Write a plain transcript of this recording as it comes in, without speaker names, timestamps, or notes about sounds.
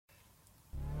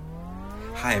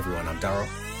Hi everyone, I'm Daryl.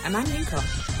 And I'm Yinka.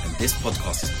 And this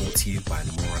podcast is brought to you by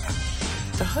Namora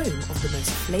app. The home of the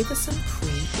most flavoursome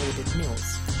pre-ordered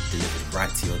meals. Delivered right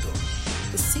to your door.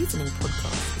 The Seasoning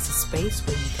Podcast is a space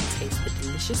where you can taste the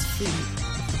delicious food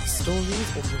and the stories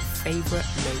of your favourite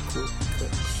local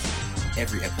cooks.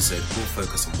 Every episode will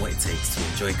focus on what it takes to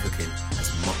enjoy cooking as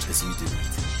much as you do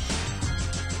eating.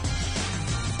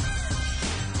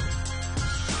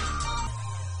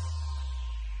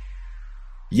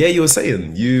 Yeah, you were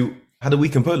saying you had a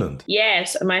week in Poland.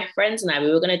 Yes, my friends and I, we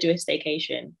were going to do a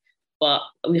staycation, but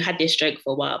we had this joke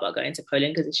for a while about going to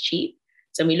Poland because it's cheap.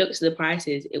 So when we looked at the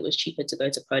prices, it was cheaper to go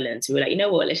to Poland. So we were like, you know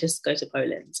what, let's just go to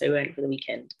Poland. So we went for the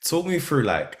weekend. Talk me through,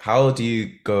 how do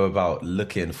you go about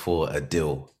looking for a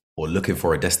deal or looking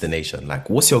for a destination?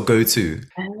 What's your go-to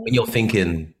when you're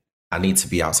thinking, I need to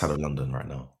be outside of London right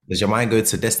now? Does your mind go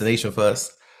to destination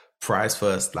first, price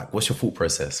first? What's your thought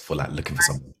process for looking for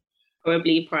something?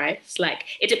 Probably price.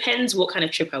 It depends what kind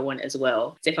of trip I want as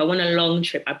well. So if I want a long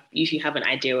trip, I usually have an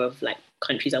idea of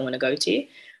countries I want to go to.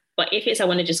 But if it's I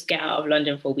want to just get out of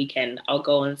London for a weekend, I'll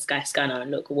go on Skyscanner and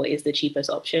look what is the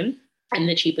cheapest option. And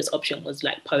the cheapest option was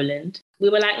Poland. We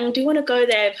were do you want to go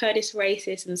there? I've heard it's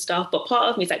racist and stuff. But part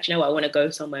of me is you know what, I want to go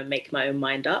somewhere and make my own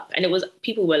mind up. And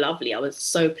people were lovely. I was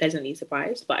so pleasantly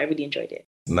surprised, but I really enjoyed it.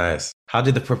 Nice. How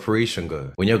did the preparation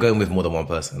go? When you're going with more than one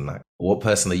person, what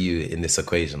person are you in this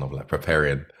equation of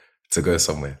preparing to go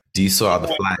somewhere? Do you sort out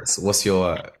the flights? What's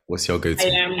your go-to? I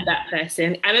am that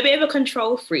person. I'm a bit of a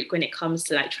control freak when it comes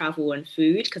to travel and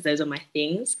food because those are my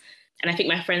things. And I think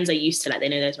my friends are used to they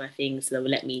know those are my things, so they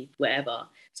will let me whatever.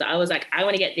 So I was I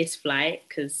want to get this flight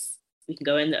because we can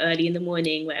go in early in the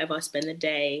morning, wherever, spend the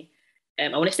day. I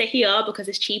want to stay here because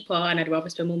it's cheaper and I'd rather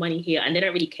spend more money here. And they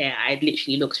don't really care. I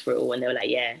literally looked through it all and they were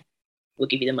yeah, we'll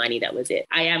give you the money. That was it.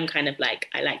 I am kind of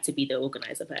I like to be the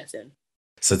organizer person.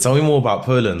 So tell me more about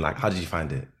Poland. How did you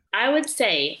find it? I would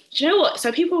say, do you know what?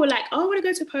 So people were oh, I want to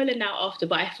go to Poland now after.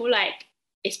 But I feel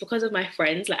it's because of my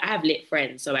friends. I have lit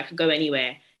friends, so I could go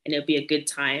anywhere and it'll be a good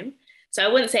time. So I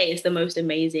wouldn't say it's the most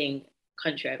amazing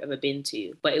country I've ever been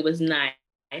to, but it was nice.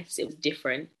 It was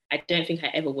different. I don't think I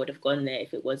ever would have gone there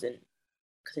if it wasn't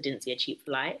because I didn't see a cheap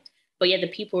flight. But yeah, the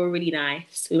people were really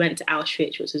nice. We went to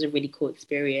Auschwitz, which was a really cool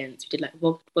experience. We did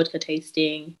vodka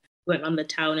tasting, went around the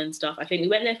town and stuff. I think we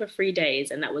went there for 3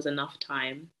 days and that was enough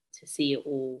time to see it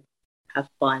all, have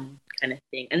fun kind of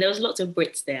thing. And there was lots of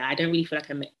Brits there. I don't really feel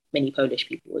I met many Polish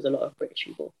people. There was a lot of British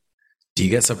people. Do you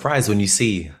get surprised when you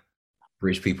see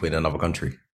British people in another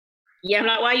country? Yeah,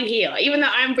 I'm why are you here? Even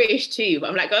though I'm British too, but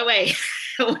I'm go away.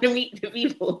 I want to meet the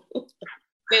people.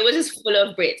 But it was just full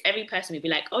of Brits. Every person would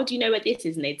be oh, do you know where this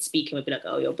is? And they'd speak and we'd be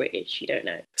oh, you're British. You don't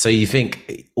know. So you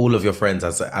think all of your friends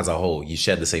as a whole, you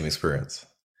shared the same experience?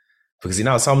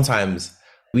 Because, sometimes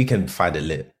we can find it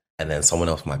lit and then someone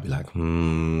else might be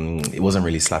it wasn't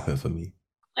really slapping for me.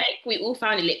 We all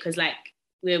found it lit because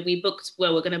we booked, we're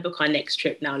going to book our next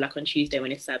trip now, on Tuesday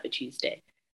when it's Cyber Tuesday.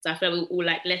 So I feel we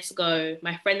all let's go.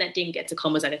 My friend that didn't get to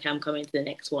come was okay, I'm coming to the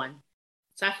next one.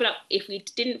 So I feel if we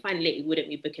didn't find it lit, we wouldn't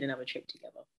be booking another trip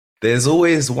together. There's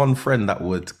always one friend that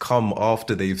would come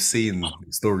after they've seen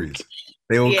stories.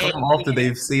 They will come after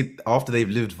they've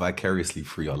lived vicariously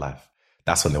through your life.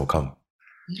 That's when they'll come.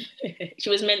 She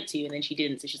was meant to, and then she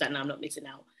didn't. So she's no, I'm not missing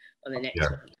out on the next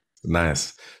one.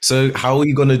 Nice. So how are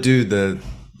you going to do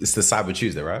it's the Cyber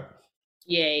Tuesday, right?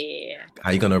 Yeah. How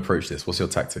are you going to approach this? What's your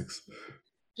tactics?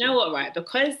 You know what, right?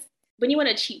 Because when you want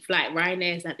a cheap flight,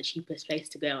 Ryanair is the cheapest place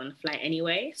to go on a flight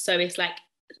anyway. So it's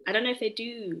I don't know if they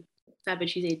do Cyber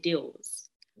Tuesday deals,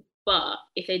 but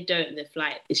if they don't, the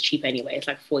flight is cheap anyway. It's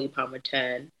 £40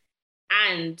 return.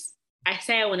 And I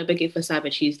say I want to book it for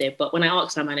Cyber Tuesday, but when I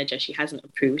asked our manager, she hasn't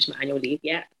approved my annual leave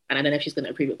yet. And I don't know if she's going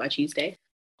to approve it by Tuesday.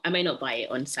 I may not buy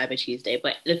it on Cyber Tuesday,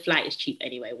 but the flight is cheap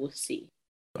anyway. We'll see.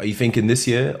 Are you thinking this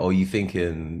year or are you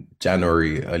thinking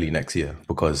January, early next year?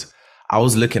 Because I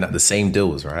was looking at the same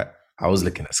deals, right? I was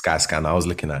looking at Skyscanner. I was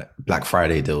looking at Black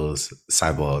Friday deals,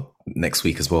 Cyber next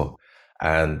week as well.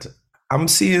 And I'm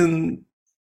seeing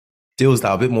deals that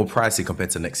are a bit more pricey compared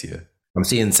to next year. I'm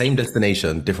seeing same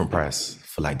destination, different price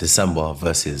for December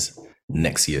versus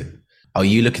next year. Are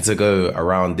you looking to go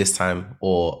around this time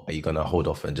or are you going to hold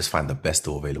off and just find the best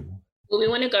deal available? Well, we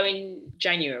want to go in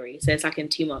January. So it's in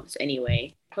 2 months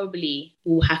anyway. Probably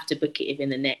we'll have to book it within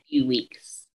the next few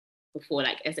weeks. Before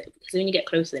because when you get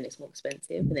closer then it's more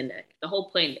expensive, and then the whole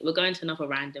point, we're going to another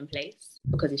random place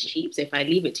because it's cheap. So if I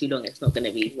leave it too long, it's not going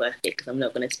to be worth it because I'm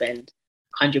not going to spend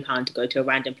 £100 to go to a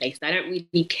random place that I don't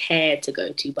really care to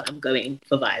go to, but I'm going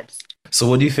for vibes. So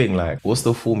what do you think, what's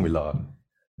the formula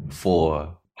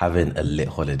for having a lit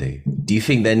holiday? Do you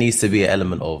think there needs to be an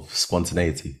element of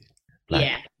spontaneity?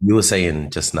 You were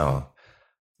saying just now,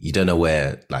 you don't know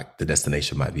where like the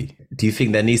destination might be. Do you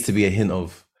think there needs to be a hint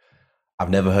of,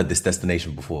 I've never heard this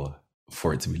destination before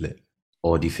for it to be lit?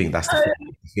 Or do you think that's the Uh,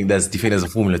 formula? Do you think there's a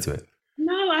formula to it?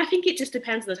 No, I think it just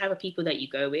depends on the type of people that you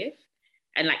go with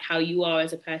and like how you are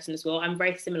as a person as well. I'm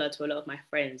very similar to a lot of my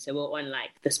friends. So we're on like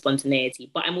the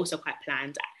spontaneity, but I'm also quite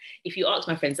planned. If you ask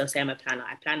my friends, they'll say I'm a planner.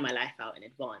 I plan my life out in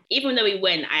advance. Even though we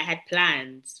went, I had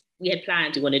plans. We had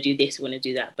planned, we want to do this, we want to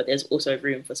do that, but there's also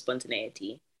room for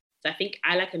spontaneity. So I think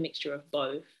I like a mixture of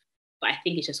both, but I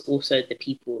think it's just also the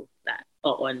people that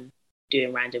are on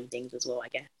doing random things as well, I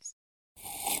guess.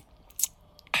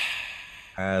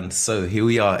 And so here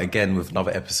we are again with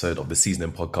another episode of the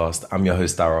Seasoning Podcast. I'm your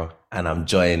host, Dara, and I'm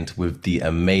joined with the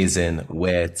amazing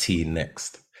Where Tea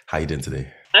Next. How you doing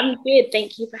today? I'm good.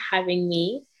 Thank you for having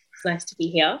me. It's nice to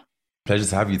be here. Pleasure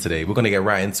to have you today. We're going to get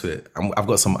right into it. I've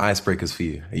got some icebreakers for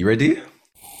you. Are you ready?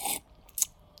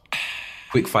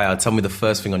 Quick fire. Tell me the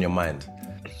first thing on your mind.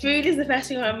 Food is the first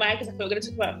thing on my mind because I thought we're going to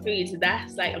talk about food. So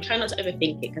that's like, I'm trying not to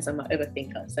overthink it because I'm an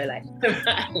overthinker. So like,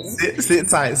 Sit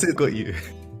tight. Sit got you.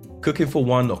 Cooking for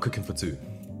one or cooking for two?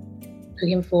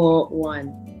 cooking for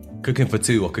one, Cooking for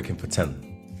two or cooking for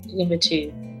 10? cooking for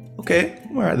two. Okay.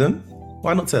 All right then.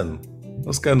 Why not 10?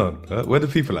 What's going on? Huh? Where the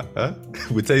people at? Huh?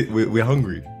 We're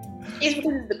hungry. It's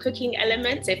because of the cooking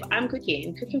element. So if I'm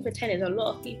cooking for 10 is a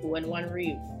lot of people in one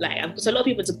room. Like, it's a lot of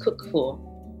people to cook for.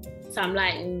 So I'm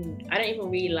like, I don't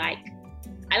even really like,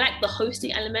 I like the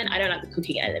hosting element. I don't like the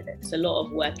cooking element. It's a lot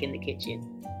of work in the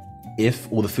kitchen.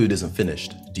 If all the food isn't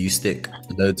finished, do you stick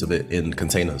loads of it in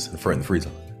containers and throw it in the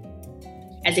freezer?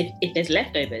 As if there's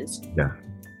leftovers. Yeah.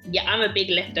 Yeah, I'm a big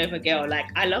leftover girl. Like,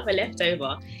 I love a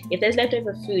leftover. If there's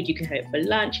leftover food, you can have it for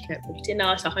lunch, you can have it for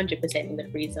dinner. It's 100% in the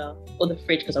freezer or the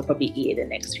fridge because I'll probably eat it the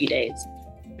next few days.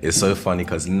 It's so funny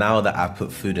because now that I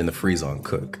put food in the freezer and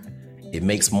cook, it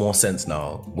makes more sense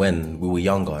now. When we were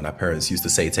younger and our parents used to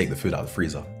say, take the food out of the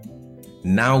freezer.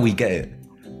 Now we get it.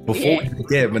 Before we didn't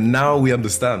get it, but now we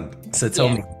understand. So tell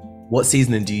me, what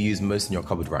seasoning do you use most in your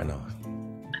cupboard right now?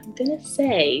 I'm gonna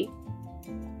say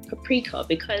paprika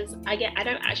because I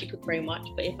don't actually cook very much,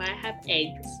 but if I have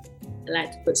eggs, I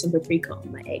like to put some paprika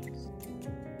on my eggs.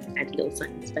 Add a little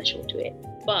something special to it.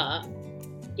 But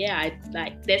yeah,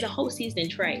 there's a whole seasoning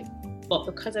tray, but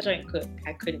because I don't cook,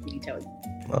 I couldn't really tell you.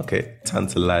 Okay,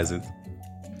 tantalizing.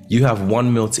 You have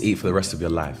one meal to eat for the rest of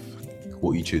your life.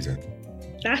 What are you choosing?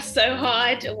 That's so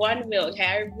hard. One meal, okay?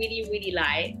 I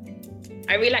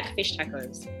really like fish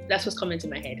tacos. That's what's coming to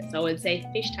my head. So I would say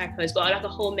fish tacos, but I like a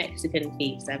whole Mexican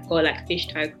feast. I've got like fish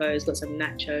tacos, got some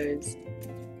nachos.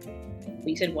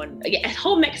 You said one. Yeah, a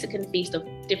whole Mexican feast of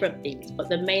different things, but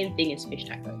the main thing is fish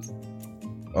tacos.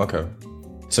 Okay.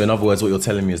 So in other words, what you're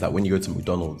telling me is that when you go to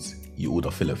McDonald's, you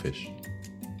order fillet fish.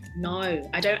 No,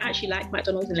 I don't actually like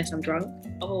McDonald's unless I'm drunk.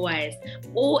 Otherwise,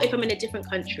 or if I'm in a different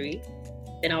country,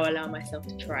 then I'll allow myself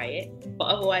to try it. But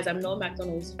otherwise, I'm not a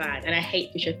McDonald's fan and I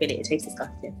hate fish or fillet. It tastes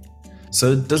disgusting.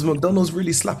 So does McDonald's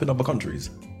really slap in other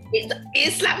countries?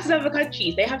 It slaps in other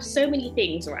countries. They have so many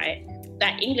things, right,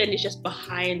 that England is just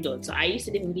behind on. So I used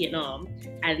to live in Vietnam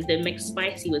and the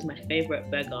McSpicy was my favorite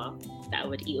burger that I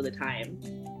would eat all the time.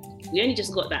 We only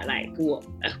just got that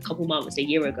a couple months, a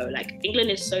year ago. Like, England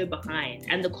is so behind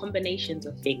and the combinations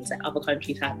of things that other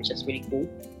countries have is just really cool.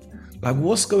 Like,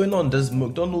 what's going on? Does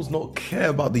McDonald's not care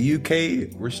about the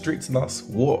UK restricting us?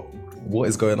 What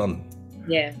is going on?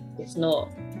 Yeah,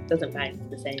 it doesn't bang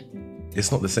the same.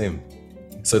 It's not the same.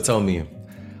 So tell me,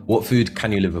 what food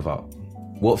can you live without?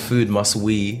 What food must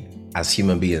we as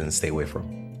human beings stay away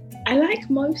from? I like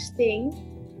most things.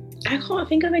 I can't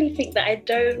think of anything that I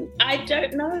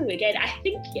don't know. Again, I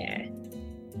think,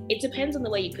 it depends on the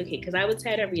way you cook it, because I would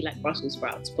say I don't really like Brussels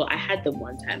sprouts, but I had them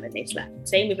one time and they slapped.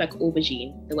 Same with like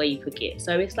aubergine, the way you cook it.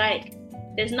 So it's like,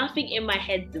 there's nothing in my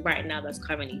head right now that's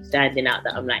currently standing out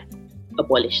that I'm like,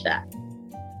 abolish that.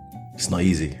 It's not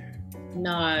easy.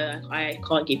 No, I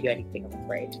can't give you anything, I'm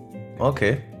afraid.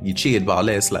 Okay, you cheated, but I'll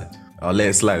let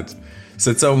it slide.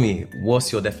 So tell me,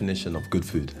 what's your definition of good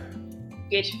food?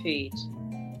 Good food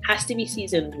has to be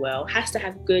seasoned well, has to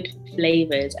have good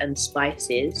flavors and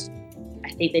spices. I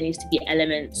think there needs to be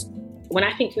elements. When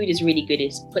I think food is really good,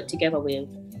 it's put together with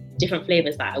different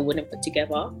flavors that I wouldn't put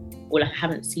together or like I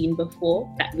haven't seen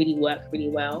before that really work really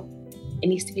well. It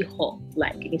needs to be hot,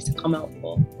 like it needs to come out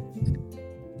hot.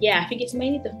 Yeah, I think it's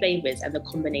mainly the flavors and the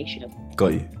combination of them.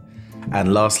 Got you.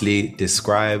 And lastly,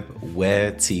 describe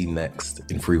Where Tea Next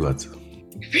in 3 words.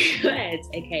 3 words.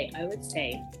 Okay, I would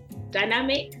say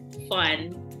dynamic,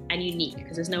 fun, and unique,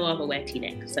 because there's no other Where Tea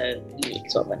Next, so unique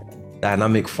is what I'm going to do.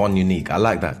 Dynamic, fun, unique. I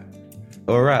like that.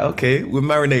 All right, okay. We're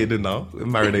marinated now.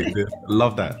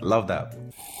 Love that.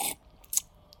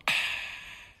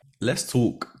 let's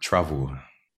talk travel.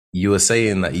 You were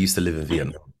saying that you used to live in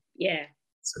Vietnam. Yeah.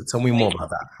 So tell me more about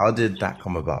that. How did that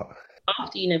come about?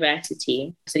 After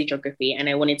university, I studied geography and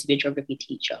I wanted to be a geography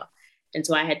teacher. And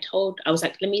so I was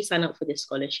like, let me sign up for this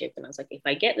scholarship. And I was like, if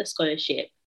I get the scholarship,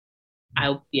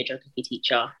 I'll be a geography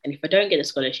teacher. And if I don't get the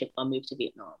scholarship, I'll move to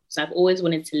Vietnam. So I've always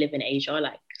wanted to live in Asia.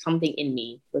 Like something in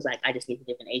me was like, I just need to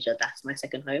live in Asia. That's my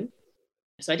second home.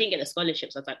 So I didn't get the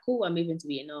scholarship. So I was like, cool, I'm moving to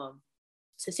Vietnam.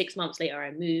 So 6 months later,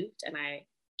 I moved and I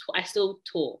still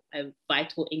taught, but I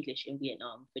taught English in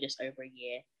Vietnam for just over a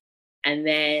year. And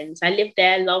then so I lived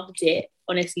there, loved it.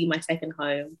 Honestly, my second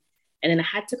home. And then I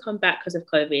had to come back because of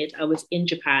COVID. I was in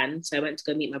Japan. So I went to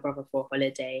go meet my brother for a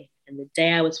holiday. And the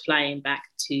day I was flying back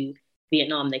to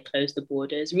Vietnam, they closed the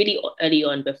borders really early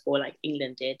on before like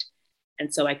England did.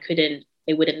 And so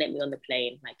they wouldn't let me on the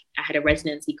plane. Like I had a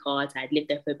residency card. I had lived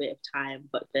there for a bit of time,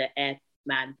 but the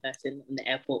airman person in the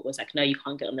airport was like, no, you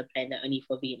can't get on the plane. They're only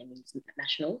for Vietnamese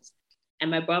nationals.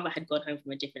 And my brother had gone home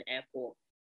from a different airport.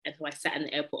 And so I sat in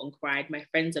the airport and cried. My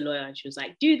friend's a lawyer and she was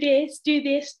like, do this,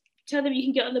 tell them you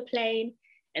can get on the plane.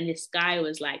 And this guy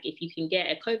was like, if you can get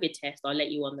a COVID test, I'll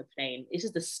let you on the plane. This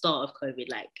is the start of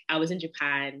COVID. Like I was in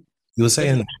Japan. You were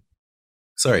saying,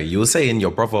 sorry, you were saying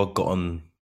your brother got on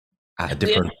at a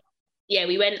different...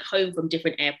 We went home from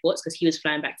different airports because he was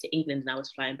flying back to England and I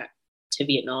was flying back to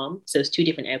Vietnam. So it was two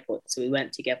different airports. So we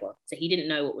went together. So he didn't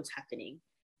know what was happening.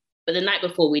 But the night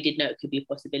before, we did know it could be a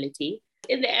possibility.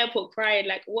 In the airport crying,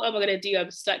 like, what am I going to do?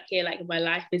 I'm stuck here. Like, my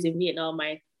life is in Vietnam,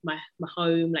 my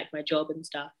home, like my job and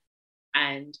stuff.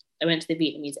 And I went to the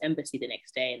Vietnamese embassy the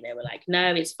next day and they were like,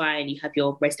 no, it's fine. You have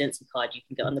your residency card. You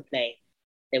can get on the plane.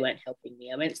 They weren't helping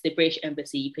me. I went to the British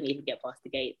embassy. You couldn't even get past the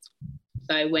gates.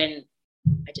 So I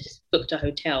just booked a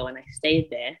hotel and I stayed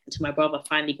there until my brother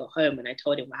finally got home and I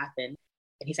told him what happened.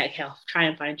 And he's like, hey, I'll try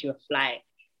and find you a flight.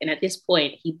 And at this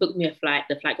point, he booked me a flight.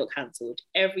 The flight got cancelled.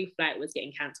 Every flight was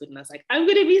getting cancelled. And I was like, I'm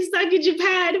going to be stuck in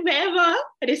Japan forever.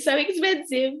 And it's so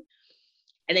expensive.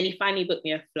 And then he finally booked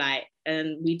me a flight.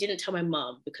 And we didn't tell my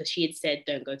mom because she had said,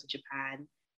 don't go to Japan.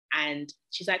 And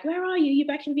she's like, where are you? You're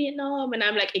back in Vietnam. And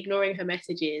I'm like ignoring her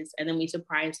messages. And then we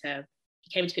surprised her.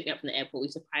 He came to pick me up from the airport. We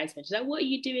surprised her. She's like, what are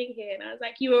you doing here? And I was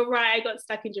like, you were right. I got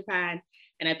stuck in Japan.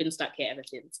 And I've been stuck here ever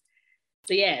since.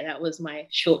 So yeah, that was my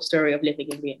short story of living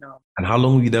in Vietnam. And how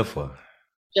long were you there for?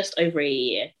 Just over a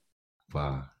year.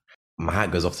 Wow. My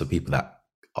hat goes off to people that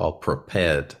are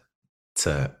prepared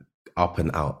to up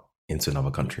and out into another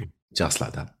country, just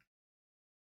like that.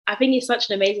 I think it's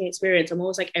such an amazing experience. I'm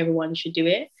always like, everyone should do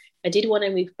it. I did want to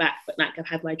move back, but like I've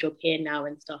had my job here now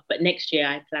and stuff. But next year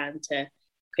I plan to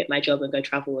quit my job and go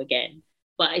travel again.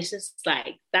 But it's just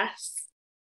like,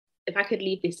 if I could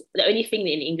leave this, the only thing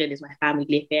in England is my family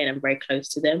live here and I'm very close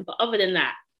to them. But other than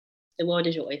that, the world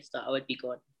is your oyster. I would be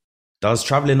gone. Does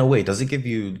traveling away, does it give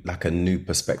you like a new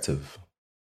perspective?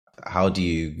 How do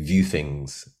you view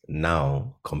things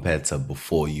now compared to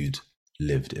before you'd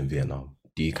lived in Vietnam?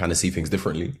 Do you kind of see things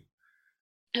differently?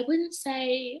 I wouldn't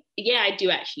say, yeah, I do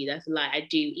actually. That's a lie. I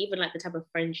do. Even like the type of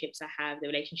friendships I have, the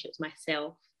relationships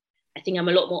myself. I think I'm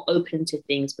a lot more open to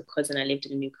things because when I lived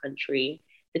in a new country.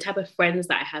 The type of friends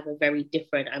that I have are very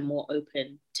different. I'm more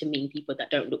open to meeting people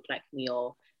that don't look like me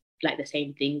or like the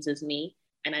same things as me.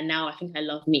 And I think I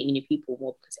love meeting new people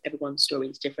more because everyone's story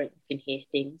is different. You can hear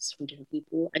things from different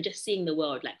people and just seeing the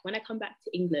world. Like when I come back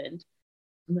to England,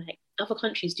 I'm like, other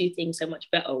countries do things so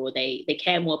much better or they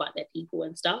care more about their people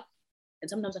and stuff. And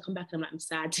sometimes I come back and I'm like, I'm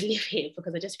sad to live here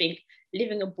because I just think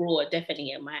living abroad,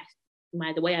 definitely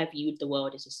the way I viewed the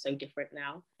world is just so different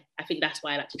now. I think that's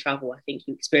why I like to travel. I think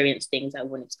you experience things I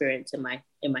wouldn't experience in my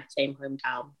same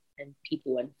hometown and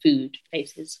people and food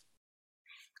places.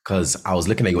 Because I was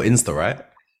looking at your Insta, right?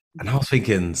 And I was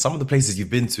thinking some of the places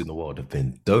you've been to in the world have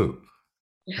been dope.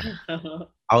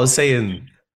 I was saying,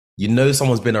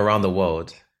 someone's been around the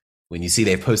world when you see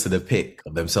they posted a pic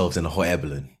of themselves in a hot air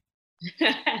balloon.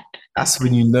 That's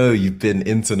when you've been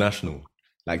international.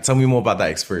 Like, tell me more about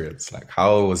that experience. Like,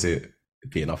 how was it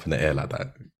being up in the air like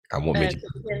that? And what made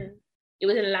you? It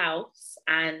was in Laos,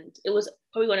 and it was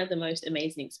probably one of the most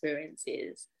amazing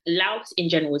experiences. Laos in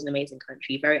general was an amazing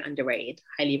country, very underrated,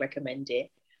 highly recommend it.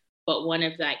 But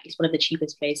it's one of the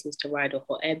cheapest places to ride a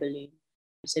hot air balloon.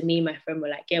 So me and my friend were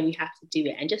like, yeah, we have to do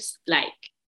it. And just like,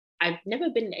 I've never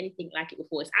been in anything like it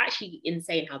before. It's actually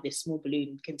insane how this small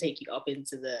balloon can take you up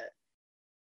into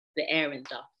the air and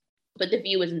stuff. But the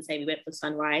view was insane. We went for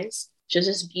sunrise. It was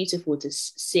just beautiful to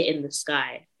sit in the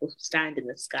sky or stand in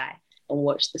the sky and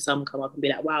watch the sun come up and be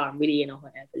like, wow, I'm really in a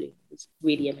hot air balloon. It's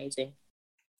really amazing.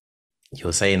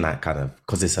 You're saying that kind of,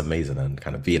 because it's amazing and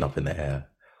kind of being up in the air.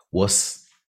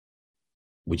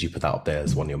 Would you put that up there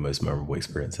as one of your most memorable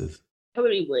experiences?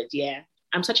 Probably would, yeah.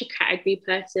 I'm such a category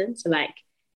person. So like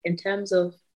in terms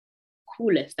of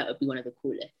coolest, that would be one of the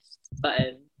coolest.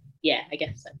 But yeah, I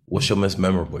guess so. What's your most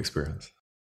memorable experience?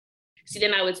 See,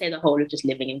 then I would say the whole of just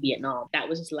living in Vietnam. That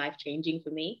was just life changing for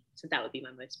me. So that would be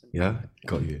my most memorable. Yeah,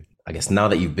 got you. I guess now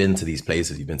that you've been to these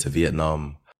places, you've been to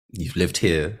Vietnam, you've lived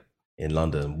here in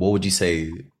London, what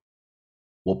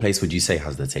place would you say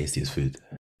has the tastiest food?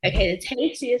 Okay, the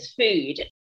tastiest food.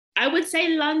 I would say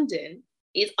London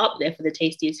is up there for the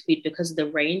tastiest food because of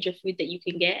the range of food that you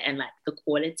can get and like the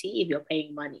quality if you're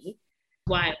paying money.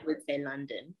 Why I would say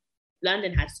London.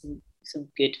 London has some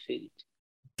good food.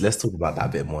 Let's talk about that a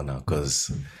bit more now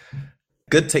because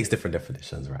good takes different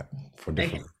definitions, right? For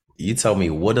different. Okay. You tell me,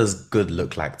 what does good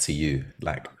look like to you?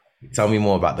 Like, tell me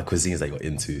more about the cuisines that you're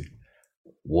into.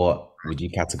 What would you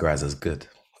categorize as good?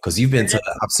 Because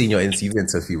I've seen you've been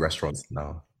to a few restaurants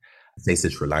now. I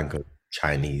tasted Sri Lanka,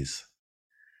 Chinese.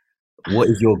 What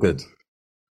is your good?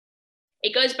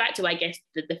 It goes back to, I guess,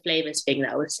 the flavors thing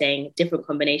that I was saying, different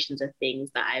combinations of things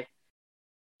that I've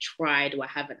tried or I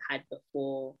haven't had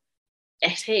before.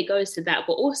 I say it goes to that,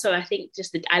 but also I think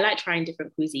I like trying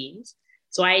different cuisines.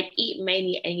 So I eat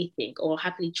mainly anything or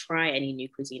happily try any new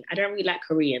cuisine. I don't really like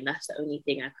Korean. That's the only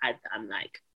thing I've had that I'm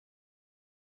like,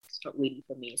 it's not really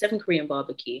for me. Except for Korean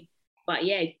barbecue. But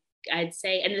yeah, I'd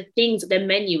say, and the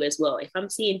menu as well. If I'm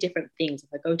seeing different things, if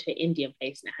I go to an Indian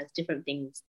place and it has different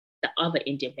things that other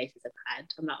Indian places have had,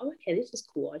 I'm like, oh, okay, this is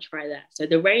cool. I'll try that. So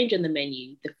the range on the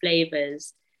menu, the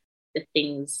flavors, the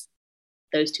things,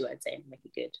 those two I'd say make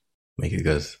it good. Make it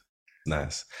good.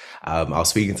 Nice. I was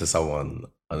speaking to someone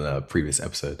on a previous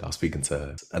episode. I was speaking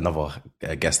to another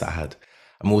guest that I had.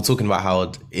 And we were talking about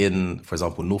how for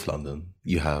example, North London,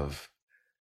 you have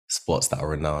spots that are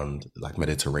renowned like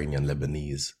Mediterranean,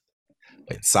 Lebanese.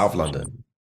 But in South London,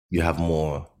 you have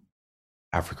more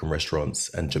African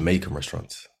restaurants and Jamaican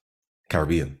restaurants,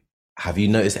 Caribbean. Have you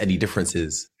noticed any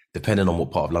differences depending on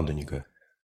what part of London you go?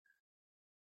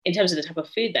 In terms of the type of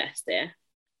food that's there,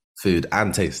 Food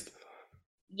and taste.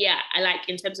 yeah, I like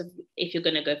in terms of if you're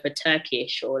gonna go for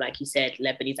Turkish or like you said,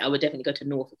 Lebanese, I would definitely go to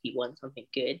North if you want something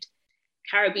good.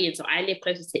 Caribbean, so I live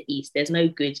closest to East. There's no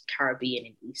good Caribbean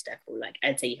in East, I feel like.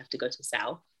 I'd say you have to go to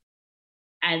South.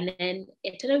 And then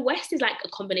to the West is like a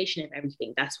combination of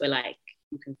everything. That's where like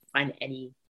you can find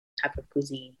any type of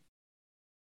cuisine.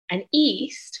 And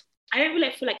East, I don't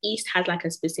really feel like East has like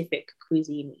a specific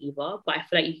cuisine either, but I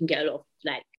feel like you can get a lot of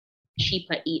like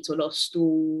cheaper eats or a lot of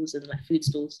stalls and like food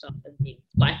stall stuff and things.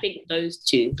 But I think those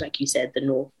two, like you said, the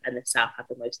North and the South have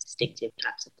the most distinctive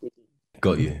types of cuisine.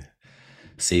 Got you.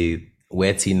 See,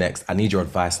 where to next? I need your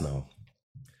advice now.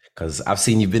 Because I've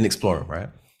seen you've been exploring, right?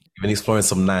 You've been exploring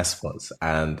some nice spots,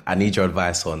 and I need your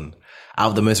advice on out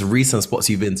of the most recent spots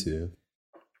you've been to.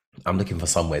 I'm looking for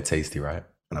somewhere tasty, right?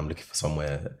 And I'm looking for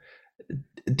somewhere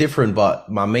different, but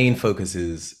my main focus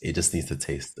is it just needs to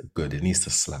taste good. It needs to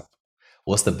slap.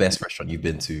 What's the best restaurant you've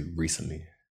been to recently?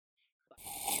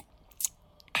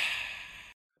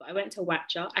 I went to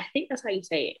Watcha. I think that's how you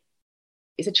say it.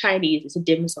 It's a Chinese, it's a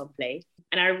dim sum place.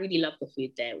 And I really loved the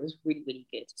food there. It was really, really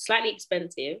good. Slightly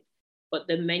expensive, but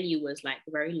the menu was like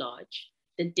very large.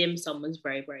 The dim sum was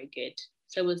very, very good.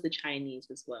 So was the Chinese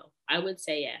as well. I would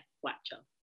say, yeah, Watcha.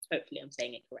 Hopefully I'm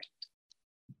saying it correct.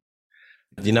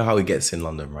 You know how it gets in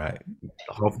London, right?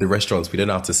 Half the restaurants, we don't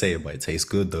know how to say it, but it tastes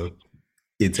good though.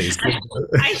 It tastes good.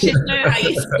 I should know how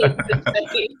you say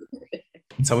it.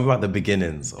 Tell me about the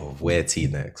beginnings of Where Tea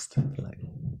Next. Like,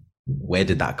 where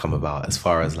did that come about as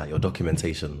far as like your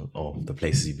documentation of the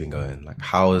places you've been going? Like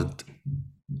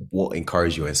what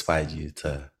encouraged you or inspired you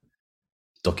to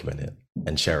document it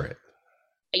and share it?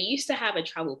 I used to have a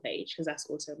travel page because that's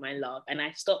also my love, and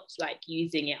I stopped like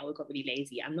using it. I got really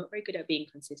lazy. I'm not very good at being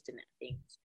consistent at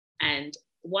things. And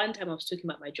one time I was talking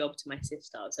about my job to my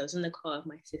sister. So I was in the car with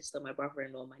my sister, my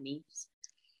brother-in-law, my niece,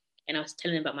 and I was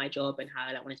telling them about my job and how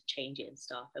I wanted to change it and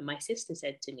stuff. And my sister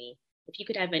said to me, if you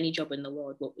could have any job in the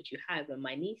world, what would you have? And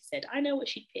my niece said, I know what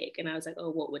she'd pick. And I was like,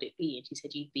 oh, what would it be? And she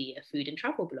said, you'd be a food and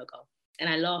travel blogger. And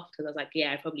I laughed because I was like,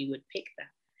 yeah, I probably would pick that.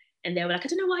 And they were like, I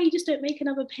don't know why you just don't make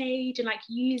another page and like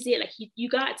use it. Like you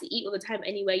go out to eat all the time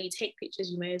anyway. You take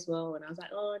pictures, you may as well. And I was like,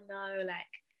 oh no,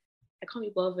 like I can't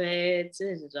be bothered.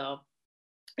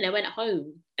 And I went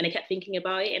home and I kept thinking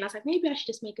about it. And I was like, maybe I should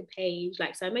just make a page.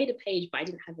 Like, so I made a page, but I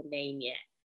didn't have a name yet.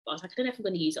 But I was like, I don't know if I'm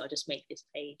going to use it. I'll just make this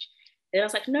page. And I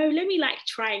was like, no, let me like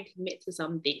try and commit to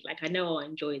something. Like, I know I'll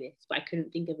enjoy this, but I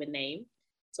couldn't think of a name.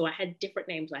 So I had different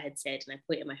names I had said, and I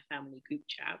put it in my family group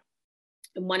chat.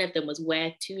 And one of them was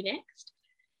Where to Next.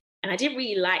 And I didn't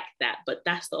really like that, but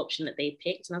that's the option that they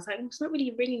picked. And I was like, it's not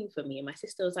really ringing for me. And my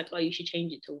sister was like, oh, you should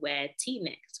change it to Wear T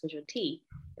next because you're T.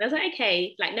 And I was like,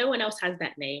 okay, like no one else has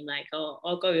that name. Like,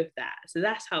 I'll go with that. So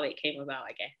that's how it came about,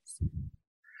 I guess.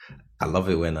 I love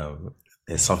it when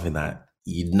there's something that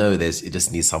it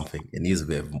just needs something. It needs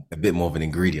a bit more of an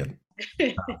ingredient.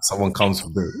 Someone comes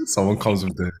with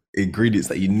the ingredients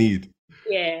that you need.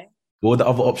 Yeah. What were the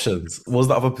other options? What was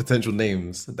the other potential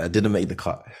names that didn't make the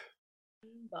cut?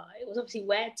 But it was obviously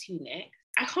Wear To next.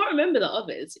 I can't remember the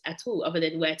others at all, other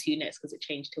than Wear To next because it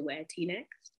changed to Wear T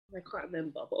next. I can't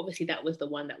remember, but obviously that was the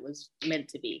one that was meant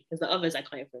to be because the others I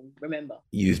can't even remember.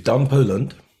 You've done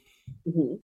Poland.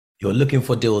 Mm-hmm. You're looking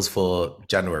for deals for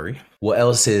January. What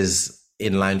else is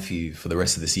in line for you for the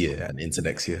rest of this year and into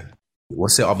next year?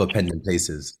 What's the other pending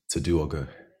places to do or go?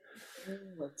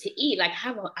 To eat, like I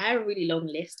have a really long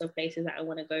list of places that I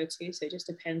want to go to. So it just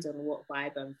depends on what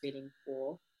vibe I'm feeling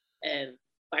for.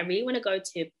 But I really want to go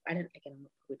to, I'm not probably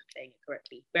saying it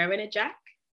correctly, Berena Jack.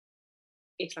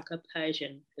 It's like a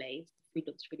Persian place. The food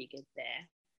looks really good there.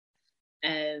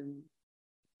 And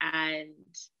I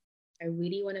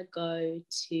really want to go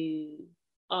to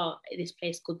this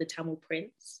place called the Tamil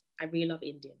Prince. I really love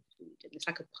Indian food. And it's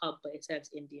like a pub, but it serves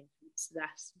Indian food. So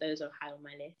those are high on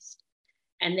my list.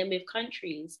 And then with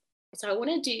countries, so I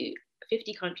want to do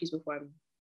 50 countries before I'm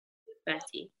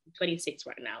 30. I'm 26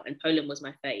 right now, and Poland was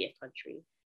my 30th country.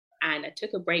 And I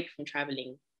took a break from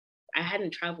traveling. I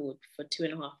hadn't traveled for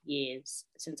 2.5 years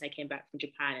since I came back from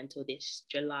Japan until this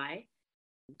July,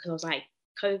 because I was like,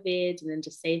 COVID, and then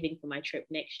just saving for my trip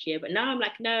next year. But now I'm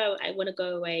like, no, I want to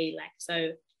go away. Like,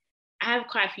 so I have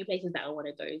quite a few places that I want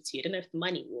to go to. I don't know if the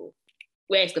money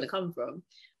where it's going to come from,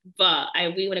 but I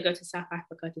really want to go to South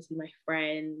Africa to see my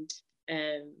friend.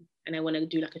 And I want to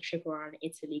do like a trip around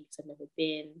Italy because I've never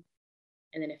been,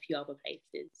 and then a few other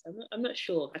places. So I'm not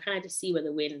sure. I kind of just see where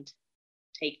the wind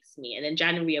takes me. And then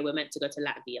January, we're meant to go to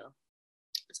Latvia.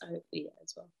 So hopefully that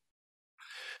as well.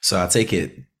 So I take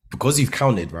it, because you've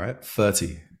counted, right?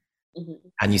 30. Mm-hmm.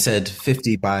 And you said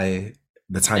 50 by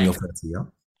the time you're 30, yeah?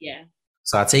 Yeah.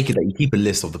 So I take it that you keep a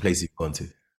list of the places you've gone to.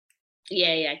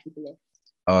 Yeah, I keep a list.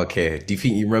 Okay. Do you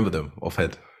think you remember them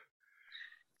offhand?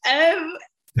 Maybe.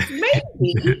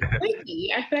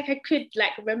 I feel like I could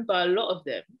remember a lot of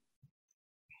them.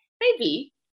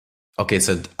 Maybe. Okay,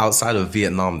 so outside of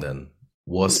Vietnam then,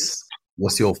 what's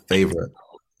your favorite?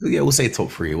 Yeah, we'll say top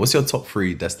 3. What's your top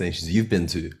 3 destinations you've been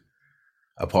to?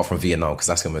 Apart from Vietnam, because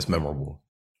that's the most memorable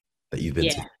that you've been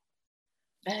to.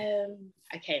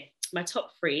 Okay, my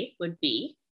top 3 would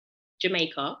be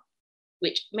Jamaica,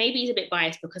 which maybe is a bit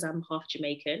biased because I'm half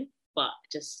Jamaican, but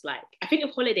just I think of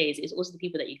holidays, it's also the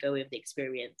people that you go with, the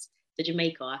experience. So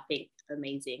Jamaica, I think,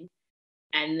 amazing.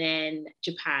 And then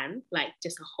Japan,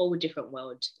 just a whole different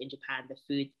world in Japan, the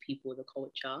food, the people, the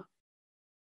culture.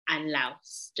 And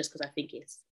Laos, just because I think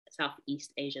it's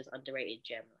Southeast Asia's underrated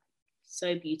gem.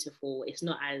 So beautiful. It's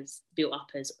not as built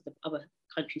up as the other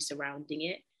countries surrounding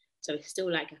it. So it's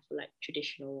still I feel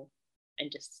traditional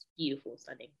and just beautiful,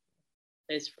 stunning.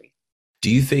 Those 3. Do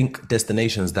you think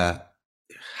destinations that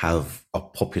have a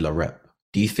popular rep,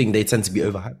 do you think they tend to be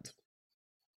overhyped?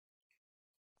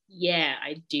 Yeah,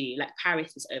 I do.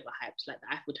 Paris is overhyped. The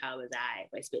Eiffel Tower is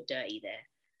but it's a bit dirty there.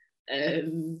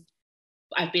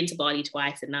 I've been to Bali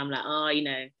twice, and now I'm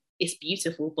it's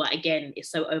beautiful, but again,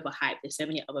 it's so overhyped. There's so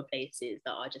many other places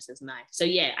that are just as nice. So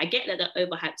yeah, I get that they're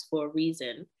overhyped for a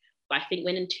reason, but I think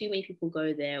when too many people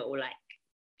go there, or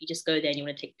you just go there and you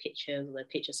want to take pictures or the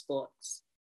picture spots,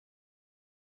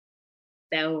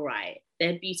 they're all right.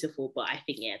 They're beautiful, but I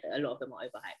think a lot of them are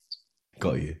overhyped.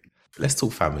 Got you. Let's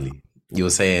talk family. You were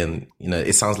saying,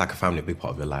 it sounds like a family, a big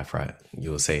part of your life, right?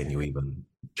 You were saying you were even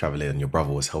traveling and your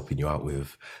brother was helping you out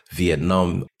with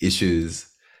Vietnam issues,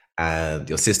 and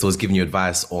your sister was giving you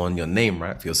advice on your name,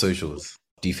 right? For your socials.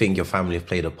 Do you think your family have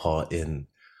played a part in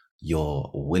your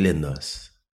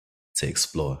willingness to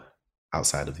explore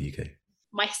outside of the UK?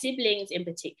 My siblings in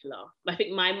particular. I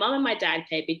think my mum and my dad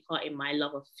play a big part in my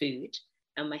love of food.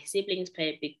 And my siblings play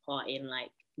a big part in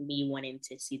me wanting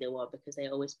to see the world because they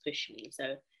always push me.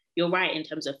 So you're right, in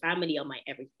terms of family are my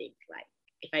everything.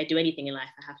 If I do anything in life,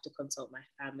 I have to consult my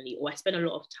family, or I spend a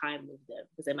lot of time with them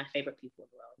because they're my favorite people in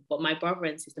the world. But my brother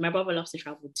and sister, my brother loves to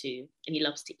travel too, and he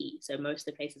loves to eat. So most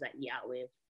of the places I eat out with,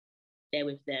 they're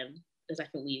with them because I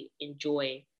think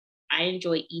I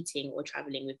enjoy eating or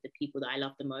traveling with the people that I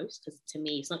love the most, because to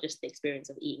me, it's not just the experience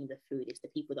of eating the food, it's the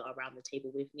people that are around the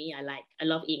table with me. I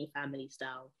love eating family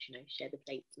style, share the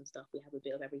plates and stuff. We have a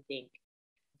bit of everything.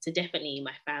 So definitely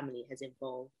my family has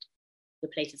involved the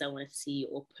places I want to see,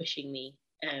 or pushing me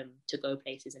to go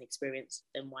places and experience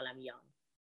them while I'm young.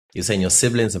 You're saying your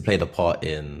siblings have played a part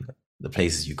in the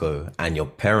places you go, and your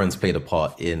parents played a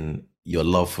part in your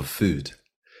love for food.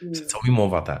 So tell me more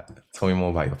about that. Tell me more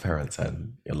about your parents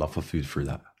and your love for food through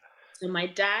that. So my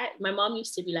mom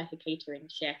used to be like a catering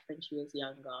chef when she was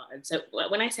younger. And so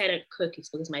when I say I don't cook, it's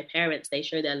because my parents, they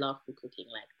show their love for cooking.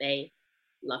 Like they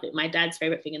love it. My dad's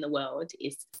favorite thing in the world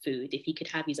is food. If he could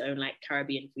have his own like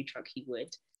Caribbean food truck, he would.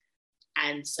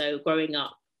 And so growing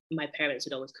up, my parents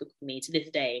would always cook for me. To this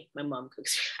day, my mom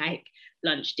cooks like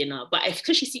lunch, dinner, but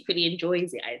because she secretly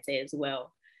enjoys it, I'd say as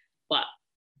well. But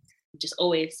just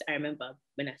always, I remember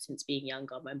since being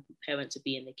younger, my parents would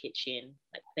be in the kitchen,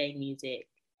 like playing music,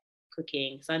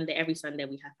 cooking. Every Sunday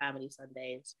we have family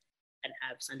Sundays and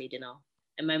have Sunday dinner.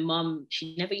 And my mom,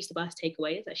 she never used to buy us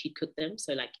takeaways, like she'd cook them.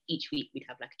 So like each week we'd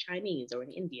have like a Chinese or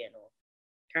an Indian or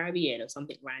Caribbean or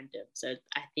something random. So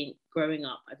I think growing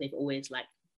up, they've always liked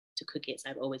to cook it.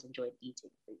 So I've always enjoyed eating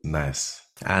food. Nice.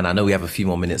 And I know we have a few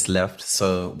more minutes left.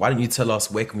 So why don't you tell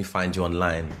us, where can we find you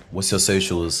online? What's your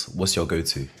socials? What's your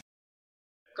go-to?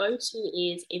 Go-to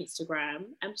is Instagram.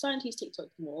 I'm starting to use TikTok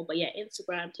more, but yeah,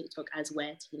 Instagram, TikTok as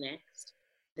Where to Next.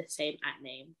 The same @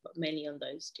 name, but mainly on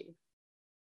those two.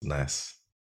 Nice.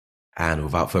 And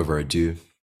without further ado,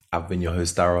 I've been your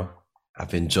host, Dara. I've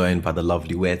been joined by the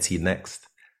lovely Where to Next,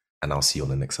 and I'll see you on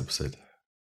the next episode.